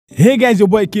Hey guys, your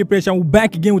boy K-Fresh, and we're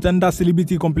back again with another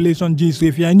celebrity compilation G. So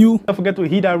if you are new, don't forget to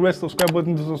hit that red subscribe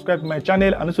button to subscribe to my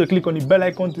channel, and also click on the bell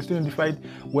icon to stay notified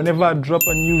whenever I drop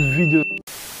a new video.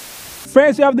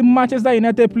 First, we have the Manchester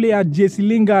United player JC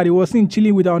Lingard. He was seen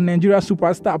chilling with our Nigeria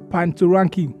superstar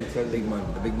Pantoranki. The big man.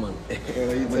 I'm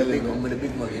the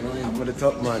big man, you know. I'm the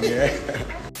top man, yeah.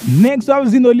 Next, we have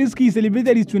Zinoleesky. He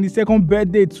celebrated his 22nd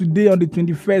birthday today on the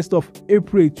 21st of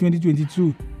April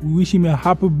 2022. We wish him a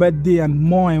happy birthday and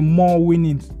more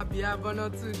winnings. Happy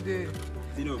birthday today.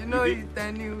 You know it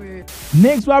anyway.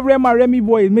 Next, we have Rema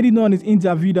boy. He made it known on his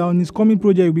interview that on his coming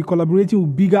project he'll be collaborating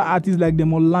with bigger artists like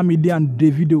them Olamide and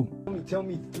Davido. Tell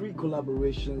me 3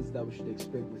 collaborations that we should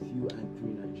expect with you and 3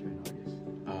 Nigerian artists.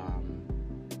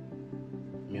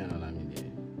 Me and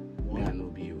Olamide. Me and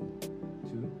Obiu.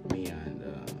 2. Me and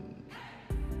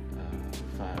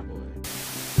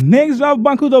Fireboy. Next, we have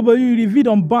Banky revealed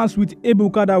on Bounce with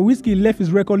Ebuka that Wizkid left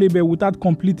his record label without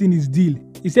completing his deal.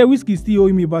 He said Wizkid still owe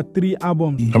him about 3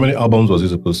 albums. How many albums was he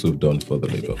supposed to have done for the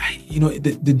label?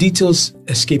 The details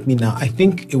escape me now. I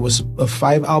think it was a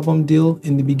 5-album deal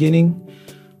in the beginning.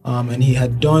 And he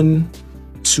had done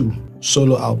 2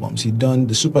 solo albums. He'd done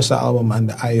the Superstar album and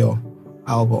the Ayo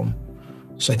album.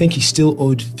 So I think he still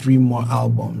owed 3 more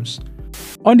albums.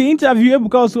 On the interview,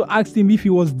 Ebuka also asked him if he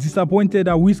was disappointed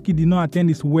that Wizkid did not attend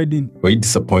his wedding. Were you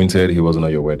disappointed he wasn't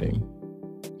at your wedding?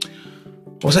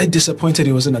 Was I disappointed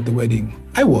he wasn't at the wedding?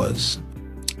 I was.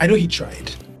 I know he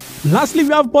tried. Lastly, we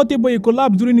have Portable. He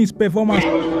collapsed during his performance.